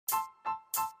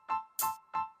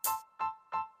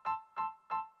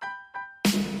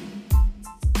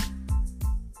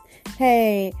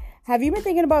Hey, have you been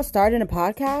thinking about starting a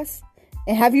podcast?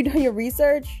 And have you done your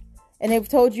research? And they've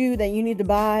told you that you need to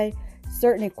buy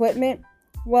certain equipment?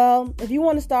 Well, if you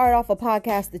want to start off a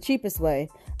podcast the cheapest way,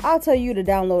 I'll tell you to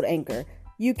download Anchor.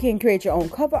 You can create your own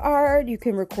cover art, you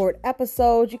can record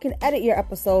episodes, you can edit your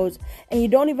episodes, and you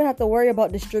don't even have to worry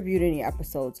about distributing your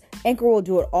episodes. Anchor will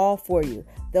do it all for you.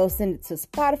 They'll send it to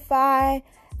Spotify,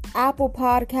 Apple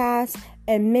Podcasts,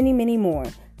 and many, many more.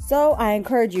 So I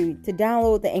encourage you to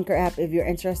download the Anchor app if you're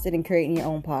interested in creating your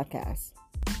own podcast.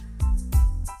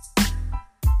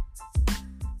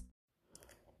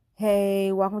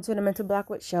 Hey, welcome to the Mental Block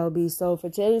with Shelby. So for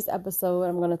today's episode,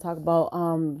 I'm going to talk about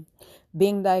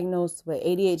being diagnosed with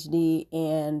ADHD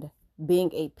and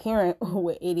being a parent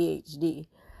with ADHD.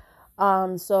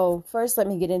 So first, let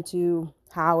me get into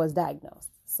how I was diagnosed.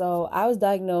 So I was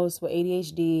diagnosed with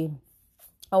ADHD,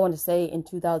 I want to say in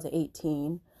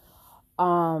 2018.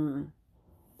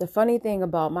 The funny thing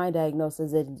about my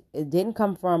diagnosis is it didn't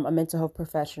come from a mental health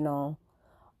professional.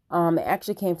 It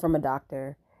actually came from a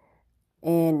doctor.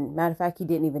 And matter of fact, he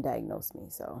didn't even diagnose me.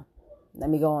 So let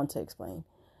me go on to explain.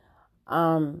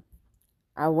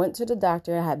 I went to the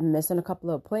doctor. I had been missing a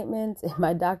couple of appointments, and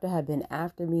my doctor had been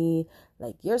after me.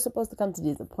 Like, you're supposed to come to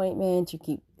these appointments. You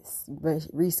keep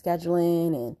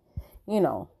rescheduling, and you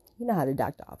know how the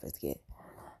doctor office get.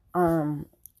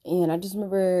 And I just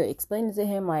remember explaining to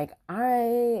him, like, I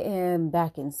am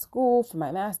back in school for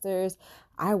my master's.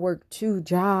 I work 2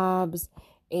 jobs,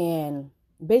 and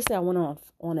basically I went off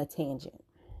on a tangent.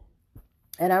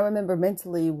 And I remember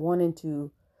mentally wanting to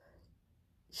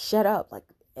shut up, like,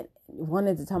 and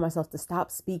wanted to tell myself to stop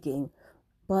speaking,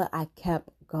 but I kept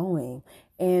going.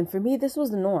 And for me, this was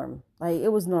the norm. Like, it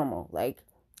was normal, like,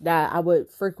 that I would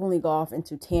frequently go off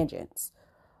into tangents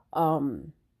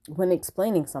when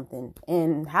explaining something.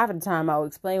 And half of the time I would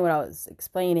explain what I was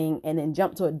explaining and then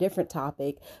jump to a different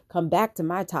topic, come back to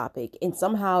my topic, and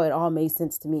somehow it all made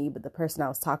sense to me, but the person I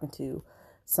was talking to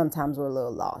sometimes were a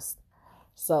little lost.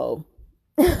 So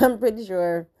I'm pretty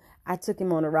sure I took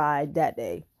him on a ride that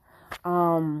day.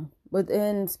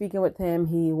 Within speaking with him,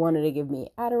 he wanted to give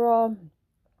me Adderall.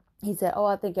 He said,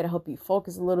 I think it'll help you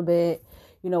focus a little bit,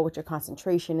 with your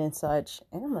concentration and such.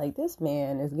 And I'm like, this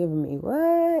man is giving me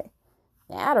what?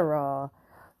 Adderall.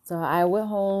 So I went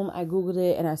home, I Googled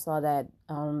it, and I saw that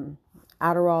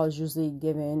Adderall is usually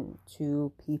given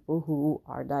to people who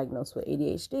are diagnosed with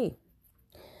ADHD.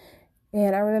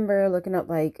 And I remember looking up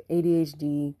like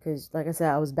ADHD because, like I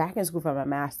said, I was back in school for my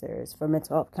master's for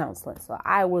mental health counseling. So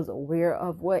I was aware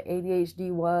of what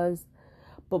ADHD was,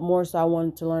 but more so I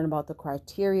wanted to learn about the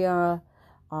criteria,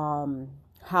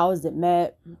 how is it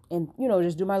met, and,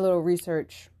 just do my little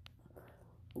research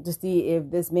to see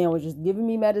if this man was just giving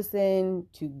me medicine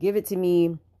to give it to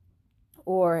me,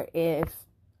 or if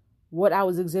what I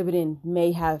was exhibiting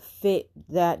may have fit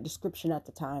that description at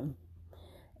the time.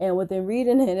 And within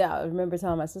reading it, I remember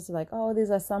telling my sister, like, these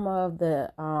are some of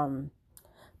the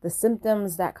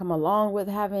symptoms that come along with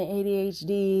having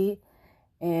ADHD.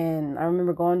 And I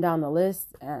remember going down the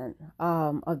list and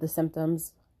of the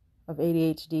symptoms of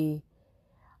ADHD.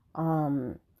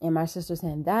 And my sister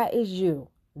saying, that is you.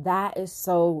 That is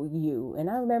so you. And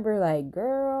I remember, like,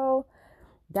 girl,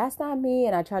 that's not me.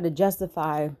 And I tried to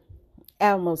justify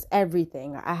almost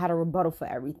everything. I had a rebuttal for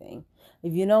everything.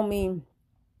 If you know me,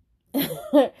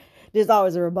 there's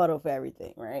always a rebuttal for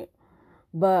everything, right?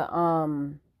 But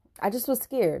I just was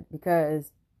scared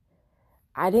because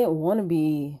I didn't want to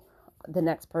be the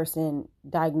next person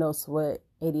diagnosed with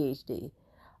ADHD.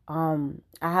 I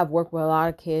have worked with a lot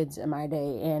of kids in my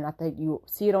day, and I think you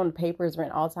see it on the papers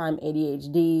written all the time,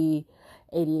 ADHD.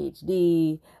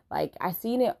 Like, I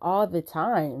seen it all the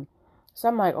time. So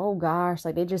I'm like, oh gosh,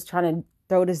 like, they're just trying to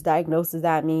throw this diagnosis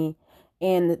at me.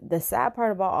 And the sad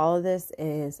part about all of this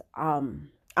is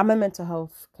I'm a mental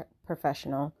health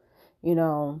professional,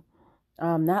 I'm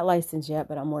not licensed yet,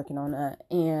 but I'm working on that.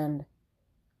 And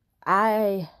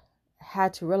I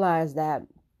had to realize that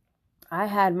I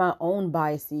had my own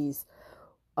biases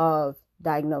of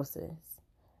diagnosis.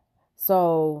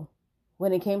 So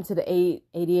when it came to the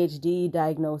ADHD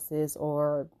diagnosis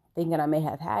or thinking I may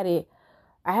have had it,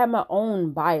 I had my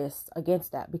own bias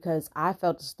against that because I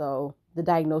felt as though the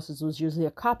diagnosis was usually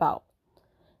a cop-out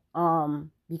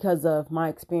because of my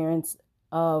experience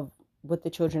with the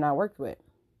children I worked with.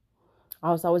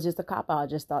 I was just a cop-out. I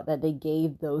just thought that they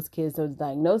gave those kids those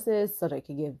diagnoses so they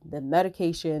could give them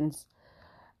medications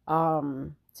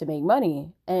to make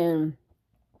money. And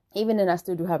even then, I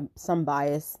still do have some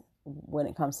bias when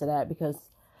it comes to that because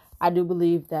I do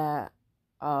believe that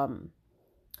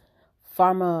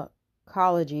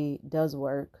pharmacology does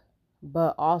work,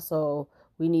 but also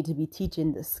we need to be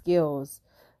teaching the skills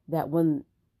that when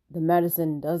the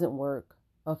medicine doesn't work,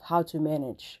 of how to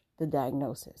manage the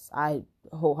diagnosis. I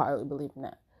wholeheartedly believe in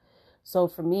that. So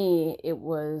for me, it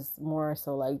was more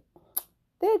so like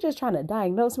they're just trying to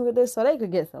diagnose me with this so they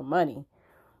could get some money.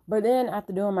 But then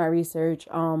after doing my research,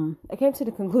 I came to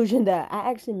the conclusion that I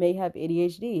actually may have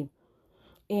ADHD.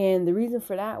 And the reason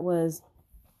for that was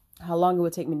how long it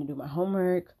would take me to do my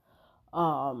homework.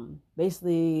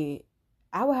 Basically,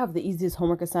 I would have the easiest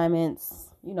homework assignments.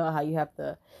 You know how you have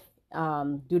to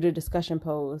do the discussion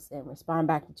post and respond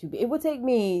back to 2. It would take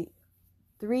me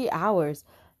 3 hours,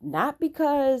 not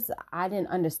because I didn't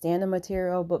understand the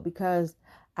material, but because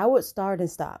I would start and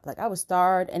stop. Like I would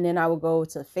start and then I would go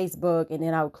to Facebook and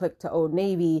then I would click to Old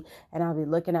Navy and I'll be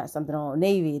looking at something on Old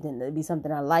Navy. Then there'd be something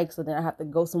I like. So then I have to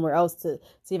go somewhere else to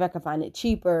see if I can find it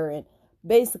cheaper. And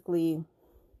basically,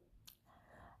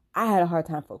 I had a hard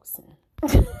time focusing.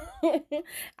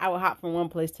 I would hop from one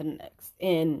place to the next.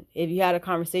 And if you had a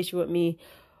conversation with me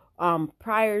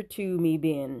prior to me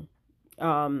being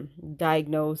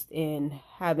diagnosed and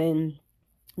having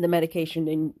the medication,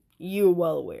 then you're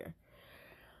well aware.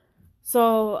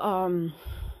 So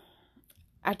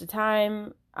at the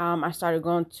time, I started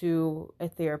going to a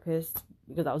therapist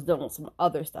because I was dealing with some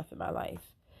other stuff in my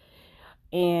life.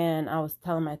 And I was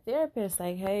telling my therapist,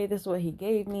 like, hey, this is what he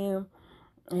gave me.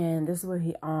 And this is what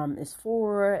he is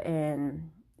for.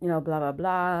 And, you know, blah, blah,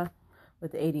 blah,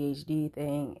 with the ADHD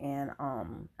thing. And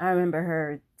I remember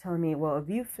her telling me, well, if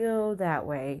you feel that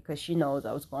way, because she knows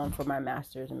I was going for my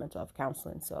master's in mental health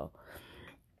counseling. So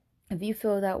if you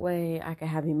feel that way, I can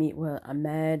have you meet with a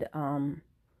med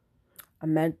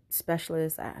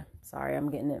specialist. Sorry, I'm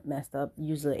getting it messed up.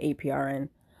 Usually APRN.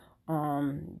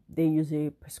 They usually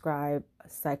prescribe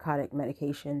psychotic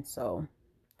medication. So,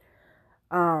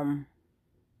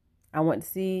 I went to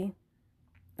see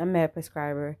a med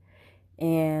prescriber,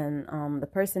 and the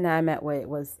person that I met with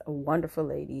was a wonderful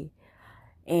lady,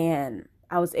 and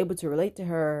I was able to relate to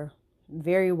her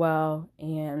very well.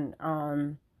 And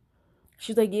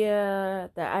she's like, yeah,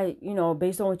 that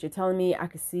based on what you're telling me, I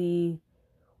could see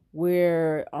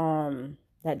where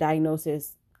that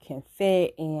diagnosis can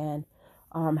fit and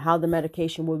how the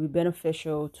medication will be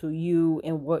beneficial to you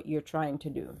and what you're trying to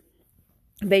do.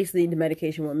 Basically, the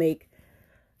medication will make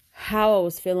how I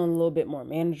was feeling a little bit more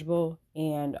manageable,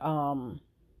 and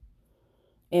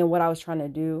what I was trying to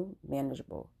do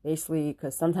manageable. Basically,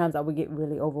 because sometimes I would get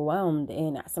really overwhelmed,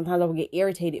 and sometimes I would get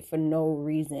irritated for no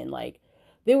reason. Like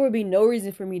there would be no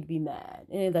reason for me to be mad,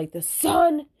 and like the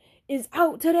sun is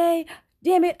out today.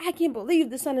 Damn it! I can't believe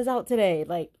the sun is out today.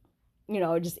 Like,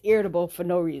 just irritable for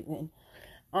no reason.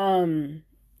 And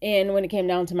when it came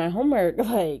down to my homework,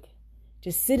 like,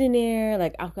 just sitting there,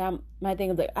 like, my thing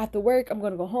was like, after work, I'm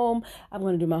going to go home. I'm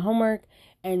going to do my homework.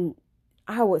 And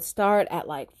I would start at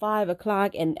like 5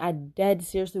 o'clock and I dead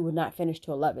seriously would not finish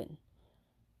till 11.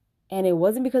 And it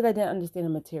wasn't because I didn't understand the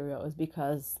material. It was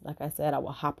because, like I said, I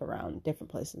would hop around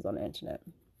different places on the internet.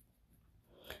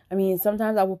 I mean,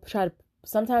 sometimes I would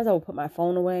put my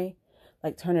phone away,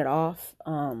 like turn it off,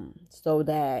 so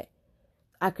that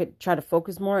I could try to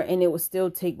focus more, and it would still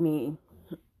take me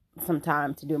some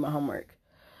time to do my homework.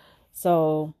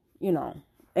 So,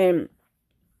 and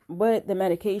with the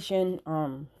medication,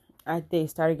 they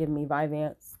started giving me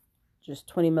Vyvanse, just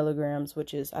 20 milligrams,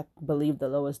 which is, I believe, the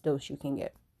lowest dose you can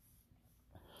get.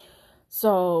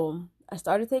 So I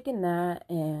started taking that,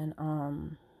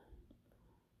 and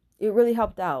it really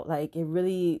helped out. Like it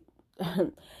really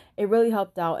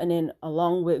helped out. And then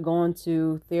along with going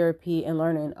to therapy and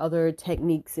learning other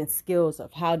techniques and skills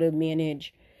of how to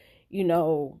manage,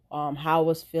 how I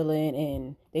was feeling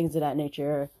and things of that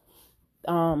nature,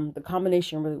 the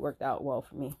combination really worked out well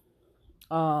for me.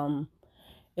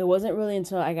 It wasn't really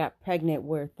until I got pregnant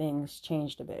where things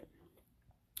changed a bit,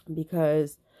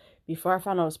 because before I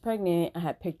found out I was pregnant, I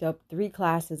had picked up 3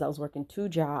 classes. I was working 2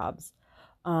 jobs.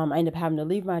 I ended up having to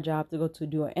leave my job to go to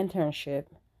do an internship,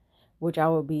 which I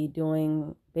would be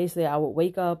doing. Basically, I would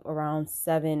wake up around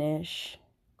 7-ish,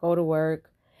 go to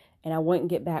work, and I wouldn't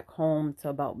get back home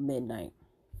till about midnight.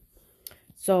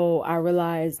 So I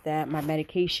realized that my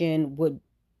medication would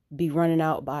be running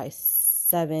out by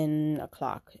 7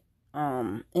 o'clock.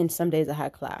 And some days I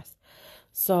had class.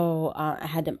 So I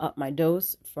had to up my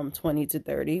dose from 20 to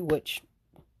 30, which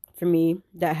for me,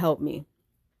 that helped me.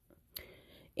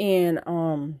 And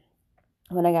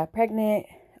when I got pregnant,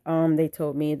 they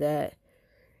told me that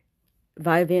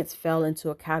Vyvanse fell into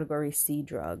a category C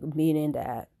drug, meaning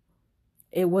that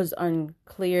it was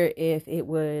unclear if it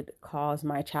would cause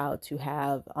my child to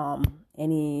have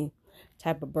any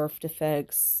type of birth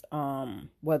defects,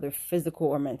 whether physical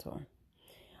or mental.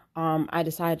 I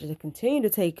decided to continue to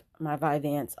take my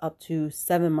Vyvanse up to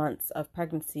 7 months of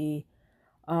pregnancy.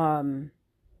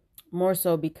 More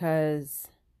so because,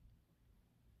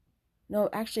 no,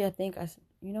 actually,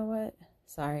 you know what?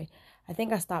 Sorry. I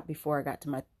think I stopped before I got to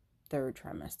my 3rd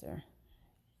trimester,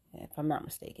 if I'm not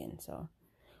mistaken. So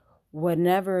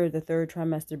whenever the 3rd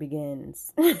trimester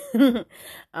begins,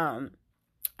 I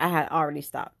had already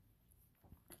stopped.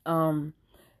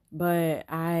 But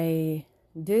I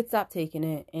did stop taking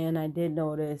it, and I did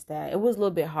notice that it was a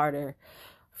little bit harder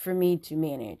for me to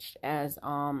manage, as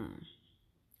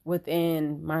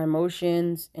within my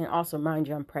emotions, and also, mind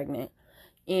you, I'm pregnant,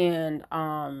 and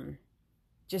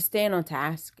just staying on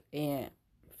task. And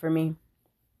for me,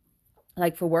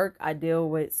 like for work, I deal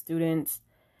with students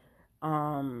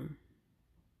that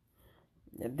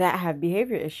have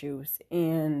behavior issues,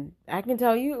 and I can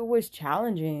tell you it was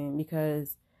challenging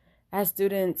because as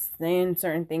students saying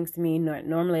certain things to me,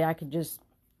 normally I could just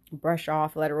brush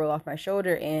off, let it roll off my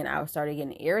shoulder, and I started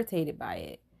getting irritated by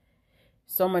it.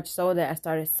 So much so that I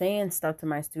started saying stuff to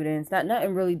my students,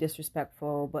 nothing really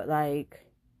disrespectful, but like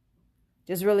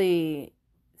just really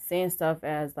saying stuff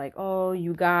as like, oh,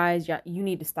 you guys, you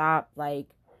need to stop. Like,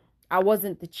 I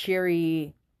wasn't the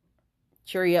cheery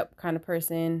up kind of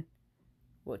person.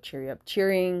 Well,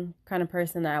 cheering kind of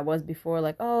person that I was before.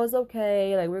 Like, oh, it's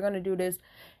okay. Like, we're gonna do this.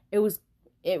 It was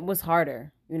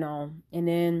harder, and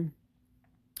then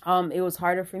it was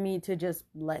harder for me to just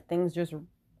let things just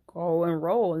go and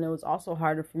roll, and it was also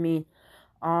harder for me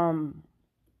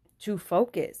to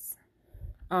focus,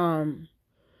 and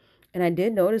I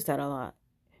did notice that a lot.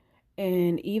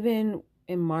 And even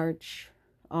in March,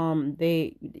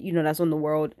 they, that's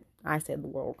when I said the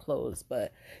world closed,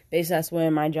 but basically that's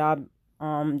when my job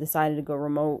decided to go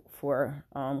remote for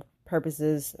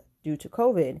purposes due to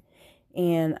COVID.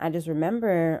 And I just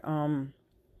remember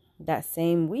that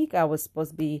same week I was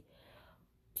supposed to be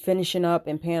finishing up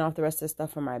and paying off the rest of the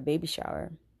stuff for my baby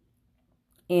shower.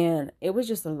 And it was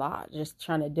just a lot, just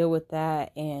trying to deal with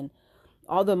that and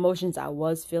all the emotions I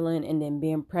was feeling, and then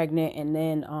being pregnant, and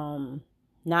then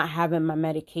not having my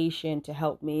medication to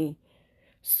help me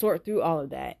sort through all of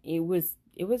that. It was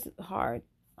hard.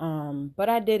 But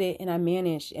I did it, and I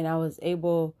managed, and I was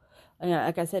able, and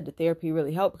like I said, the therapy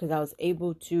really helped because I was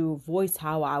able to voice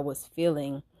how I was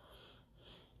feeling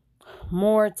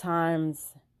more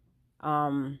times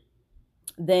than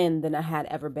I had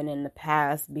ever been in the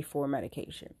past before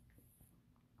medication.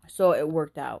 So it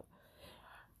worked out.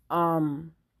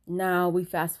 Now we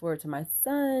fast forward to my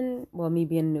son, well, me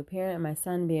being a new parent, and my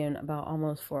son being about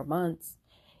almost 4 months.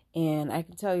 And I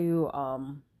can tell you,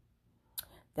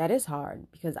 that is hard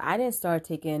because I didn't start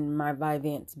taking my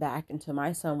Vyvanse back until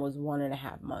my son was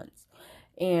 1.5 months.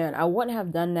 And I wouldn't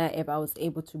have done that if I was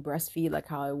able to breastfeed like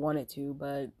how I wanted to,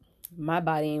 but my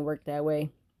body ain't work that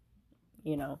way,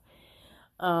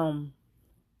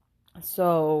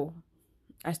 So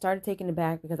I started taking it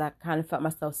back because I kind of felt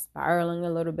myself spiraling a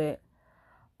little bit.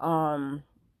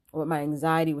 With my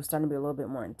anxiety was starting to be a little bit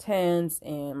more intense,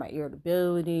 and my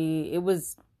irritability.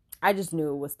 I just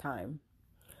knew it was time.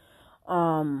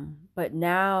 But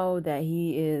now that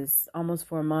he is almost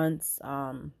 4 months,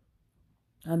 I'm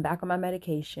back on my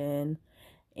medication,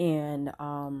 and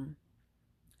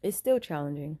it's still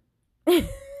challenging. It's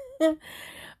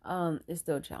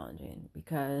still challenging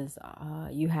because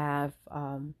you have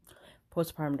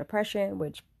postpartum depression,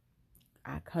 which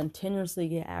I continuously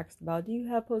get asked about. Do you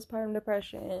have postpartum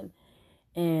depression?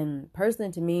 And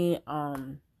personally, to me,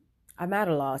 I'm at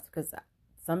a loss because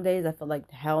some days I feel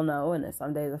like hell no, and then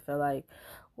some days I feel like,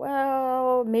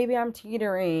 well, maybe I'm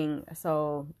teetering.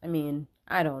 So I mean,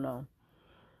 I don't know.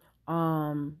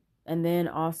 And then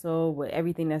also with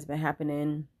everything that's been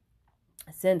happening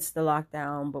since the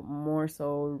lockdown, but more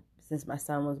so since my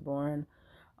son was born,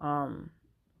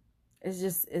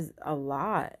 it's a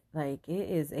lot. Like, it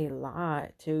is a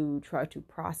lot to try to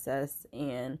process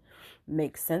and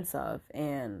make sense of.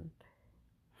 And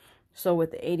so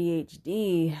with the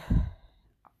ADHD,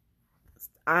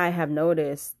 I have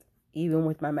noticed, even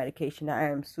with my medication, that I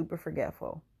am super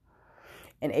forgetful.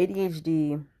 And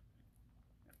ADHD,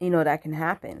 that can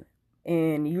happen.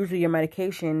 And usually your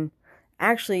medication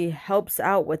actually helps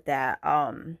out with that,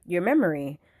 your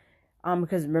memory.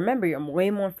 Because remember, you're way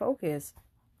more focused.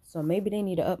 So maybe they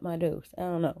need to up my dose. I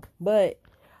don't know. But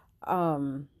I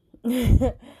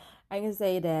can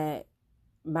say that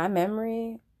my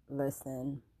memory,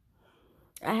 listen,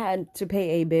 I had to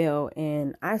pay a bill,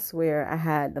 and I swear I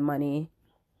had the money.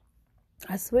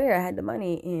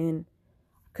 And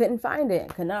couldn't find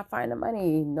it. Could not find the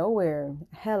money nowhere.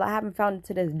 Hell, I haven't found it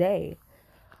to this day.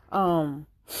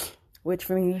 which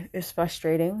for me is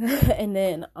frustrating. And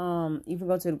then even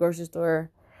go to the grocery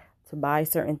store to buy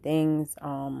certain things,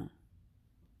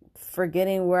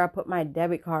 forgetting where I put my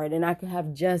debit card, and I could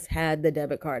have just had the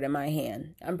debit card in my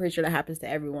hand. I'm pretty sure that happens to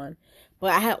everyone,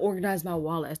 but I had organized my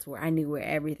wallet as to where I knew where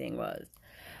everything was.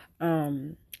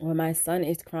 When my son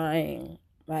is crying,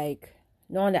 like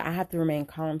knowing that I have to remain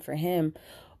calm for him,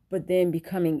 but then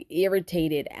becoming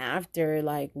irritated after,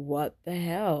 like, what the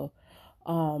hell?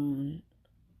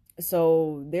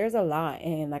 So there's a lot.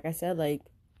 And like I said, like,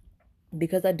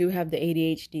 because I do have the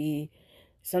ADHD,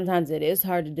 sometimes it is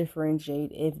hard to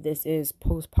differentiate if this is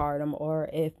postpartum or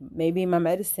if maybe my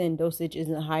medicine dosage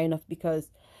isn't high enough, because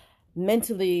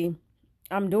mentally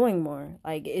I'm doing more.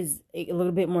 Like, is a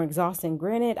little bit more exhausting.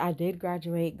 Granted, I did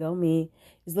graduate, go me.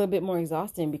 It's a little bit more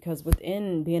exhausting because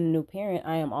within being a new parent,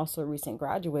 I am also a recent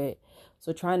graduate.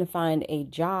 So trying to find a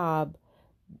job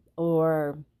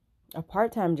or a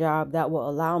part-time job that will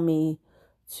allow me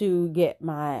to get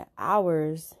my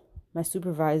hours, my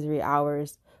supervisory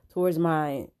hours towards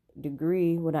my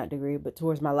degree, well, not degree, but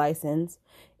towards my license,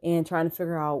 and trying to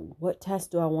figure out what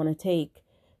test do I want to take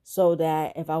so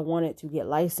that if I wanted to get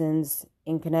licensed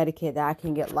in Connecticut, that I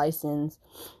can get licensed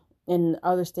in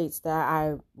other states that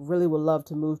I really would love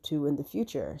to move to in the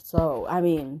future. So, I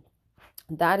mean,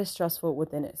 that is stressful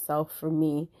within itself for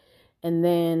me. And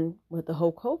then with the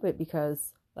whole COVID,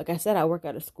 because like I said, I work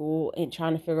at a school and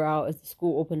trying to figure out, is the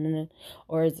school opening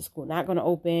or is the school not going to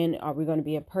open? Are we going to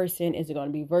be in person? Is it going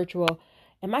to be virtual?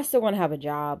 Am I still going to have a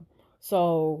job?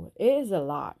 So it is a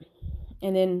lot.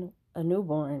 And then a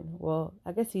newborn. Well,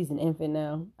 I guess he's an infant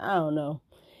now. I don't know.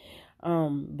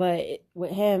 But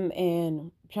with him,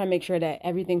 and trying to make sure that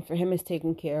everything for him is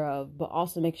taken care of, but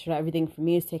also make sure that everything for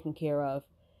me is taken care of,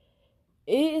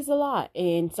 it is a lot.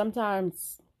 And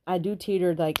sometimes I do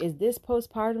teeter, like, is this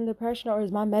postpartum depression or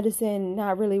is my medicine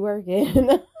not really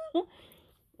working?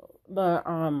 But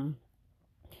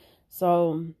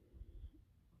so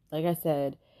like I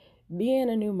said, being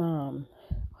a new mom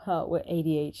with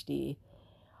ADHD,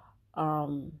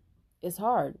 it's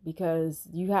hard because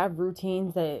you have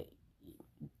routines that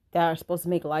are supposed to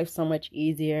make life so much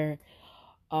easier.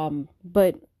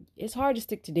 But it's hard to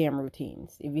stick to damn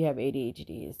routines if you have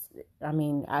ADHD.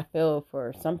 I feel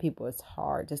for some people it's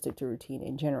hard to stick to routine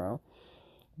in general,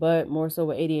 but more so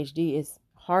with ADHD, it's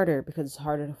harder because it's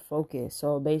harder to focus.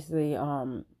 So basically,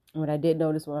 what I did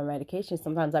notice with my medication,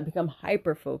 sometimes I become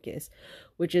hyper focused,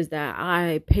 which is that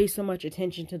I pay so much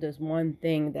attention to this one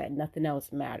thing that nothing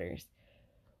else matters.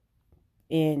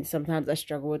 And sometimes I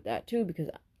struggle with that too, because,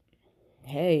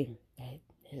 hey,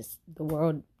 it's the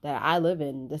world that I live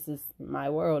in. This is my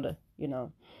world, you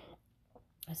know.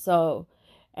 So,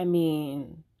 I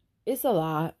mean, it's a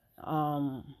lot.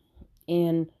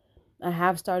 And I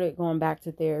have started going back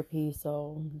to therapy.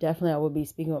 So definitely I will be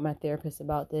speaking with my therapist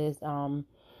about this.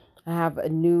 I have a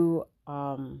new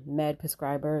med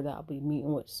prescriber that I'll be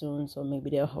meeting with soon. So maybe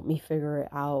they'll help me figure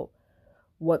out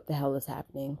what the hell is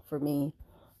happening for me.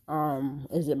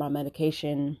 Is it my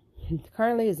medication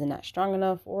currently is it not strong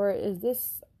enough, or is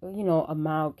this, a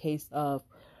mild case of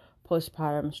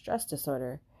postpartum stress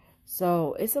disorder?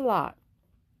 So it's a lot.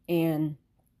 And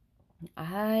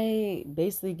I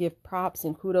basically give props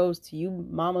and kudos to you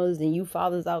mamas and you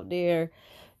fathers out there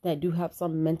that do have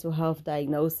some mental health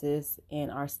diagnosis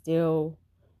and are still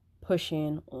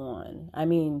pushing on. I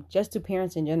mean, just to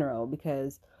parents in general,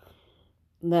 because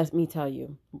let me tell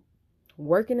you,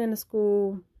 working in a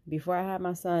school before I had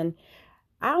my son,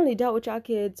 I only dealt with y'all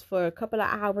kids for a couple of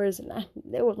hours, and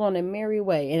they was on a merry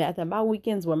way. And after my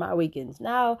weekends were my weekends.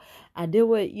 Now I deal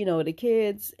with, the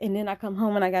kids, and then I come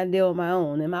home and I got to deal with my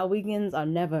own. And my weekends are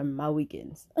never my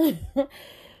weekends.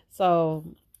 So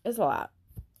it's a lot.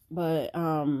 But,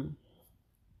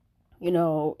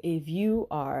 if you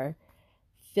are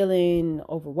feeling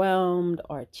overwhelmed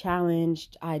or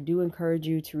challenged, I do encourage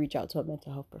you to reach out to a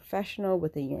mental health professional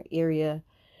within your area.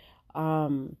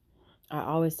 I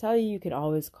always tell you, you can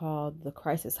always call the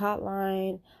crisis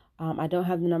hotline. I don't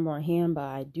have the number on hand, but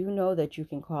I do know that you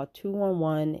can call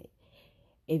 211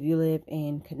 if you live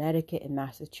in Connecticut and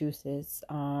Massachusetts.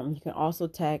 You can also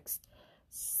text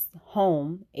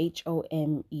HOME,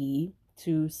 HOME,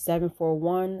 to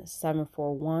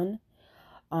 741-741,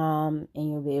 and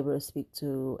you'll be able to speak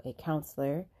to a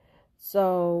counselor.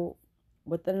 So,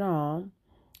 with it all,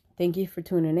 thank you for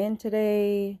tuning in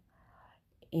today.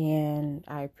 And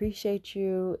I appreciate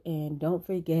you. And don't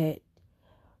forget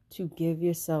to give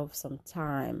yourself some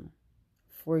time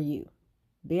for you.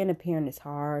 Being a parent is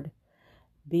hard.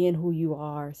 Being who you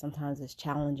are sometimes is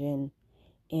challenging.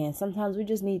 And sometimes we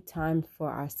just need time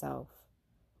for ourselves.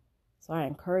 So I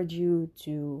encourage you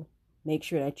to Make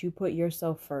sure that you put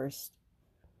yourself first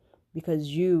because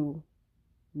you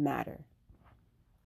matter.